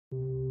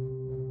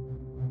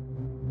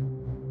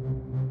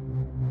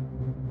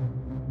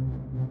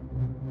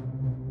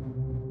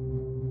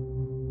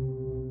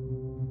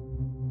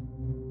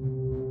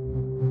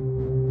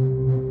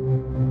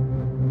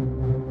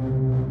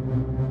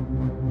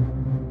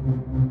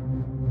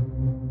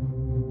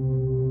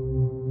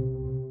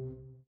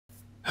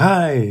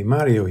Hi,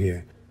 Mario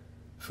here.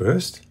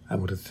 First, I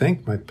want to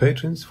thank my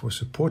patrons for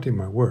supporting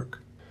my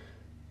work.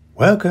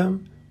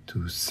 Welcome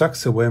to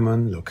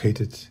Saqsaywaman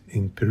located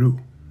in Peru.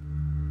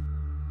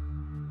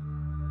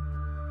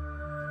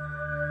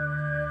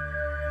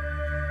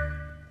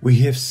 We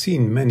have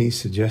seen many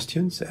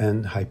suggestions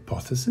and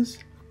hypotheses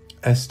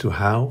as to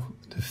how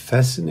the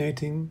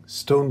fascinating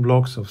stone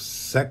blocks of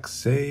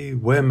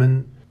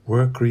Saqsaywaman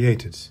were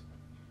created.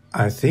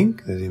 I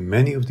think that in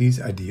many of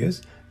these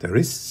ideas there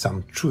is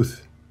some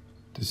truth.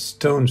 The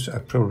stones are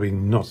probably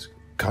not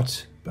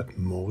cut but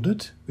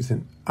molded with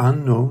an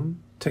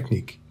unknown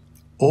technique.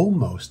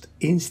 Almost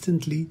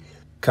instantly,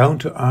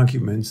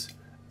 counter-arguments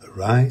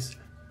arise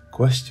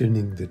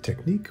questioning the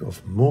technique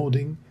of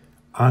molding,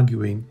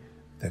 arguing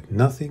that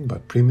nothing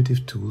but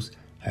primitive tools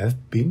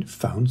have been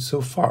found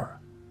so far.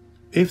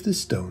 If the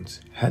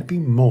stones had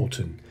been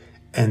molten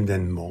and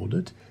then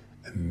molded,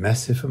 a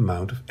massive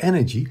amount of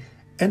energy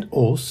and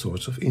all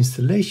sorts of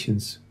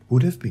installations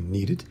would have been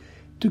needed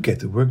to get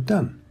the work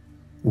done.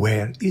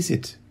 Where is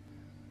it?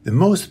 The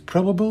most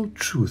probable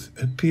truth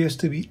appears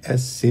to be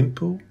as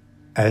simple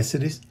as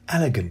it is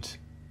elegant.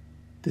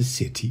 The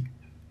city,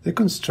 the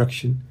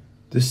construction,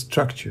 the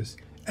structures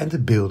and the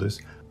builders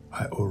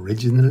are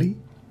originally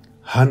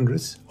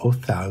hundreds or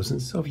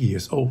thousands of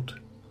years old.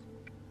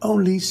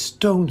 Only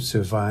stone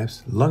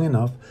survives long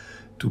enough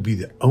to be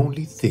the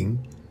only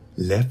thing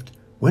left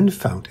when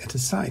found at the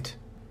site.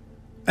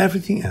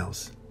 Everything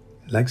else,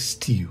 like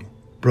steel,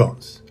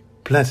 bronze,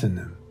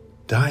 platinum,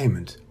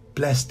 diamond,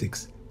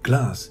 plastics,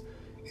 glass,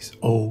 is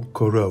all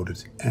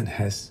corroded and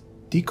has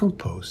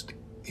decomposed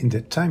in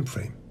that time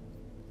frame.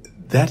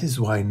 That is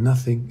why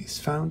nothing is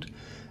found,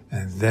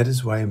 and that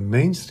is why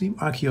mainstream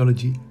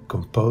archaeology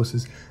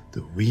composes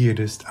the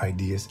weirdest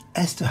ideas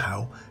as to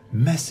how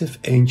massive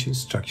ancient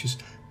structures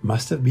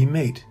must have been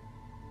made.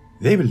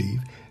 They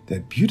believe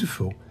that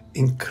beautiful,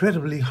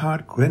 incredibly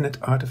hard granite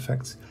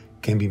artifacts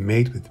can be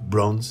made with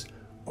bronze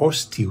or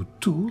steel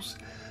tools,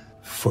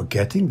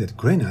 forgetting that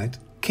granite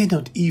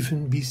cannot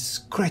even be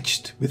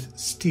scratched with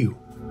steel.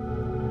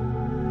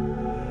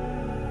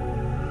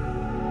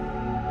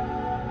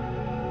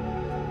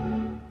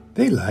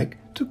 They like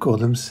to call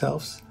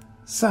themselves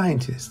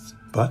scientists,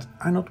 but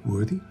are not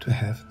worthy to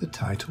have the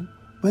title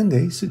when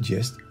they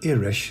suggest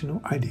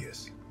irrational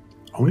ideas.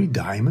 Only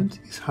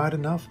diamond is hard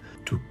enough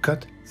to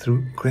cut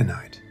through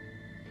granite.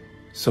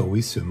 So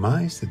we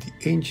surmise that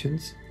the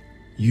ancients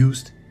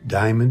used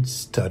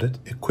diamond-studded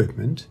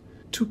equipment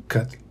to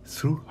cut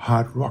through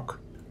hard rock.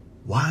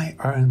 Why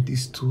aren't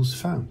these tools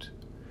found?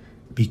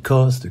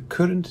 Because the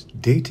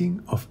current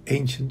dating of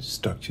ancient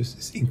structures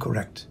is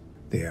incorrect.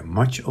 They are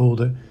much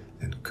older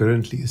than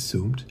currently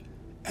assumed,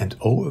 and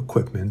all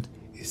equipment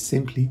is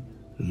simply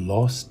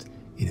lost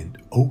in an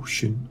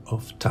ocean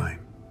of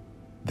time.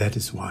 That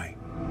is why.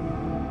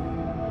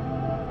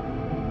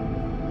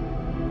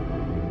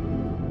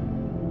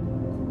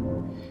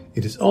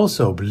 It is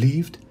also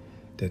believed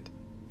that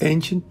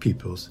ancient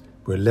peoples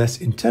were less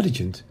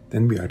intelligent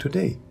than we are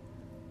today,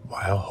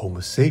 while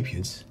Homo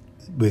sapiens,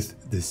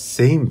 with the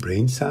same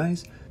brain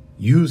size,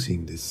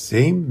 using the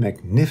same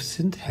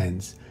magnificent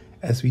hands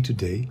as we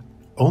today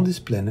on this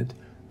planet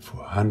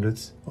for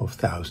hundreds of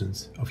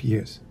thousands of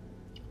years.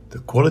 The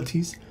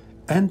qualities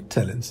and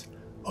talents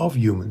of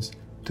humans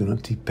do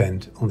not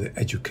depend on their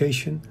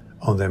education,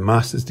 on their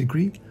master's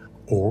degree,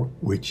 or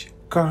which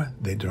car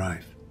they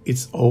drive.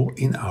 It's all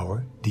in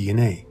our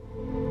DNA.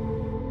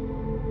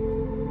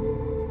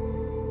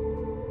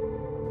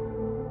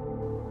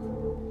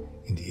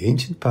 In the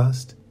ancient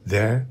past,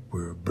 there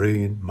were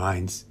brilliant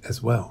minds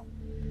as well.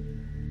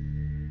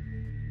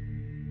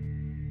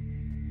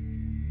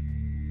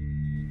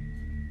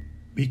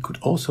 We could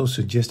also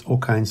suggest all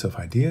kinds of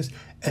ideas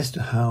as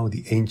to how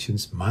the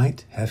ancients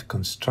might have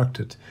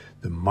constructed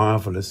the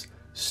marvelous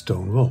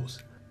stone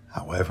walls.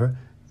 However,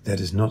 that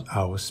is not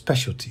our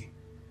specialty.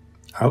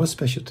 Our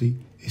specialty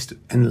is to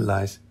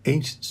analyze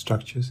ancient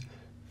structures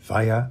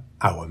via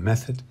our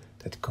method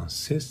that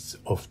consists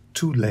of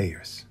two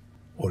layers: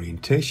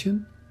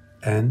 orientation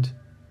and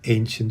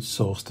ancient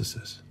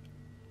solstices.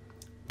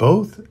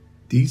 Both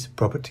these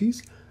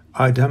properties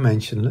are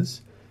dimensionless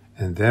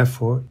and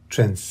therefore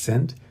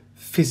transcend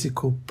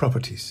physical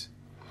properties.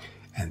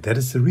 And that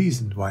is the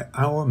reason why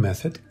our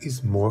method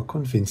is more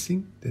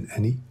convincing than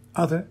any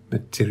other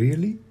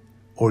materially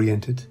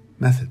oriented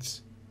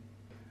methods.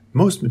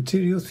 Most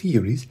material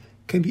theories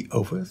can be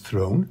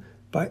overthrown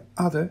by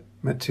other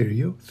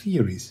material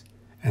theories,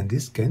 and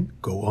this can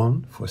go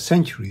on for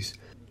centuries,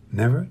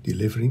 never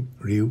delivering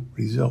real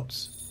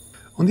results.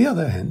 On the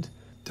other hand,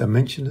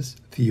 dimensionless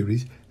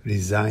theories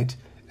reside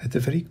at the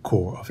very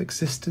core of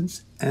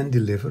existence and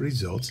deliver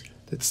results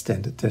that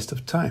stand the test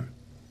of time.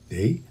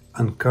 They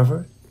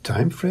uncover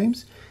time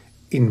frames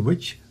in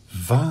which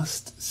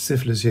vast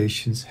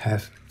civilizations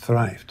have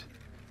thrived.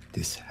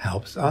 This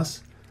helps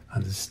us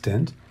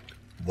understand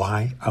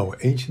why our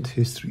ancient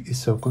history is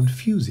so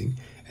confusing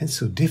and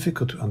so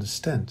difficult to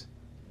understand.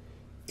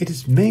 It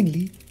is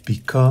mainly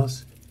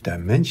because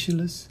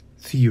dimensionless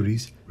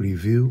theories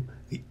reveal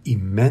the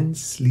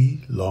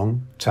immensely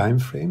long time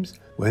frames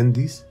when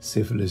these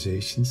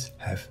civilizations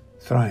have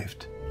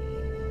thrived.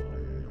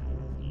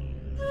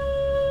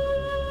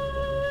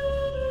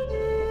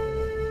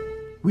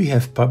 We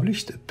have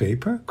published a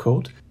paper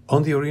called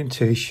On the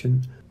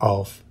Orientation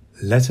of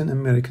Latin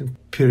American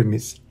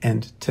Pyramids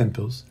and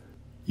Temples.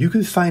 You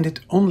can find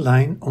it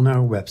online on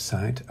our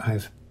website. I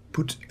have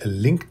put a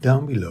link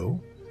down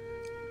below.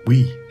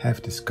 We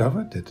have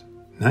discovered that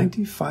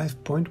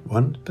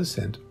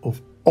 95.1%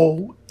 of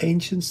all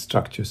ancient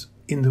structures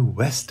in the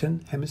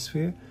Western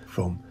Hemisphere,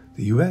 from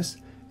the US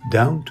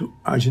down to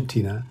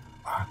Argentina,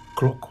 are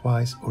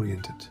clockwise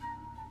oriented.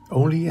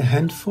 Only a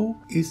handful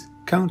is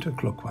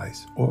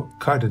counterclockwise or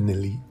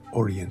cardinally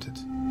oriented.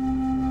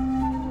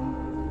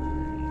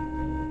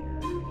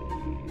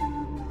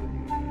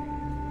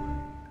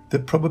 The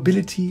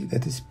probability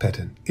that this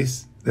pattern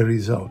is the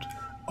result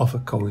of a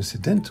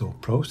coincidental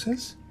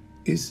process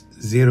is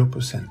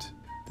 0%.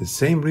 The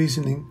same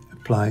reasoning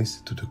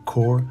applies to the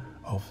core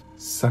of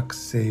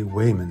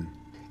Saqsaywaman.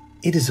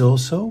 It is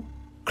also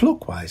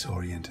clockwise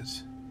oriented.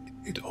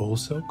 It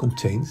also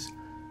contains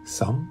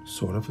some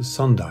sort of a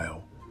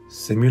sundial,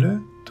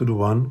 similar to the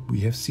one we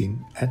have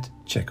seen at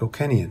Chaco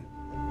Canyon.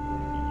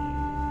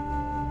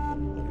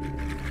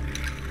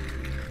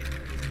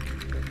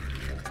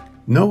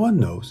 No one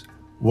knows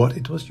what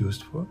it was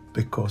used for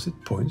because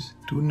it points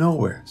to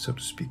nowhere, so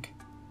to speak.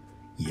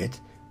 Yet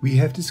we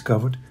have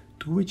discovered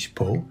to which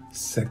pole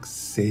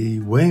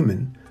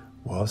Saqsaywaman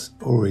was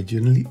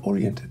originally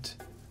oriented,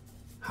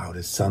 how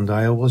the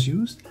sundial was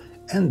used,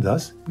 and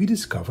thus we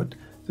discovered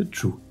the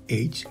true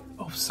age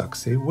of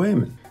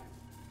Saqsaywaman.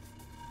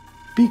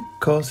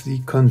 Because the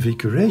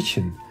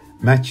configuration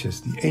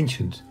matches the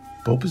ancient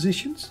pole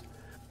positions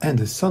and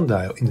the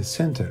sundial in the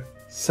center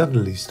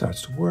suddenly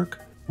starts to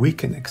work, we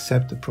can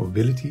accept the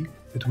probability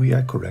that we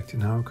are correct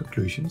in our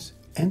conclusions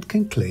and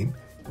can claim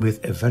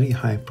with a very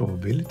high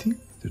probability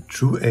the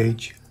true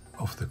age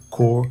of the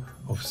core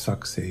of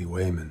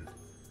Saqsaywaman.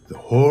 The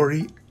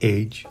hoary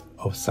age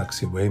of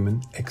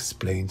Saqsaywaman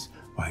explains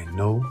why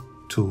no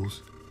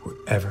tools were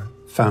ever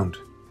found,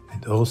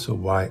 and also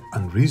why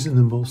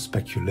unreasonable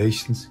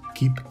speculations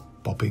keep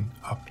popping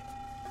up.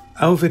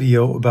 Our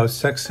video about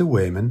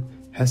Saqsaywaman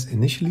has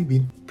initially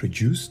been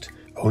produced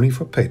only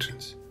for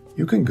patrons.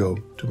 You can go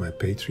to my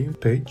Patreon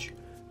page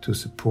to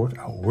support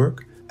our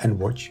work and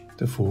watch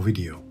the full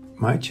video.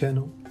 My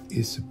channel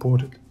is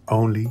supported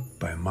only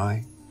by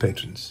my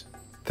patrons.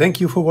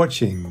 Thank you for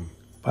watching.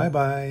 Bye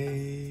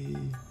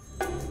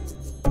bye.